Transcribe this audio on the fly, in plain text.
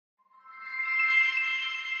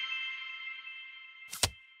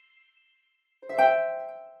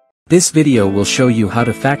This video will show you how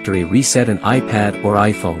to factory reset an iPad or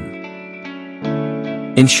iPhone.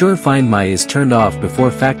 Ensure Find My is turned off before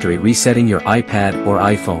factory resetting your iPad or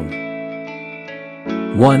iPhone.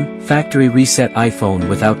 1. Factory reset iPhone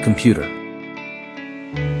without computer.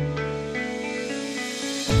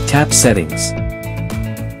 Tap Settings.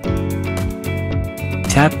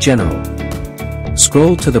 Tap General.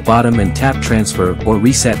 Scroll to the bottom and tap Transfer or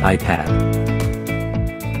Reset iPad.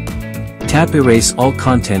 Tap Erase all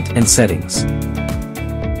content and settings.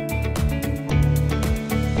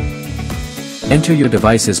 Enter your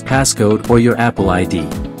device's passcode or your Apple ID.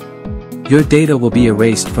 Your data will be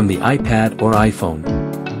erased from the iPad or iPhone.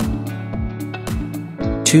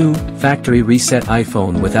 2. Factory reset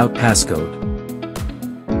iPhone without passcode.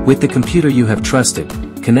 With the computer you have trusted,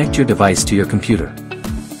 connect your device to your computer.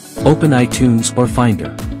 Open iTunes or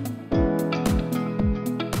Finder.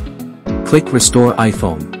 Click Restore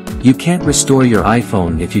iPhone. You can't restore your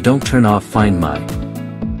iPhone if you don't turn off Find My.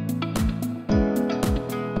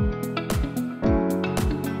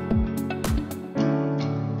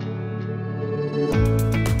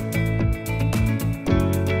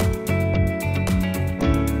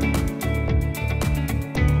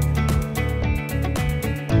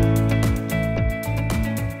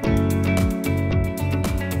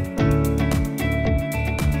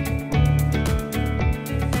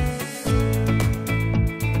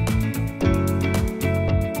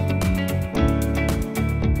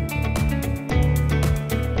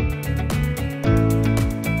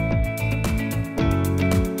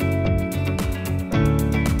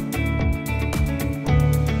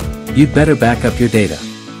 You'd better back up your data.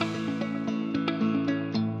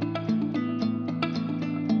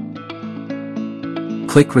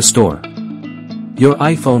 Click Restore. Your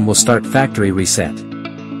iPhone will start factory reset.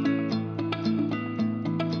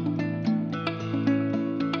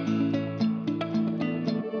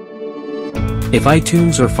 If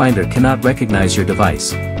iTunes or Finder cannot recognize your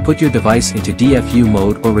device, put your device into DFU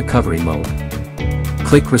mode or recovery mode.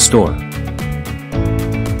 Click Restore.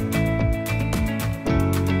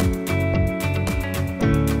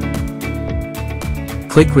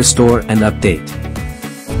 Click Restore and Update.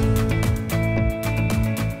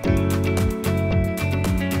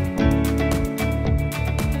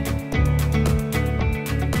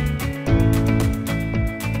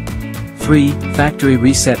 Three. Factory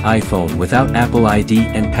reset iPhone without Apple ID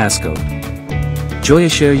and Passcode.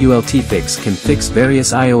 Joyoshare ULT-Fix can fix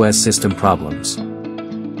various iOS system problems.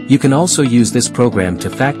 You can also use this program to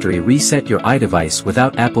factory reset your iDevice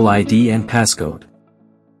without Apple ID and Passcode.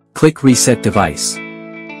 Click Reset Device.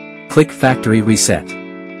 Click Factory Reset.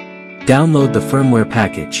 Download the firmware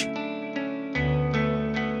package.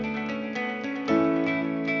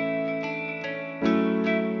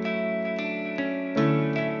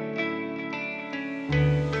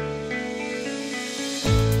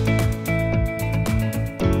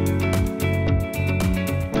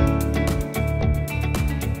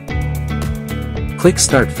 Click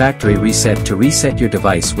Start Factory Reset to reset your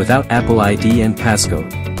device without Apple ID and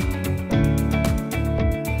Passcode.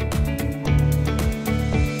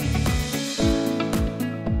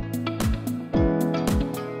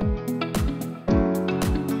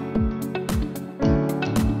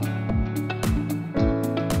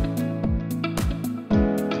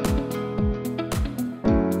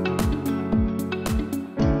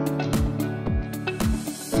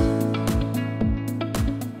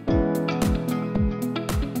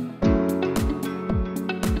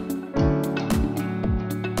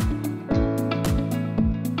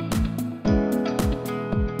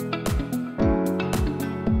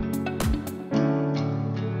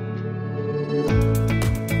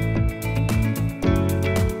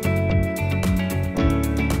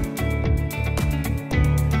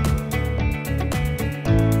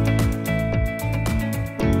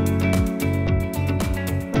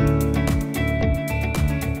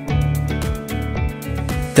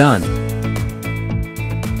 Done.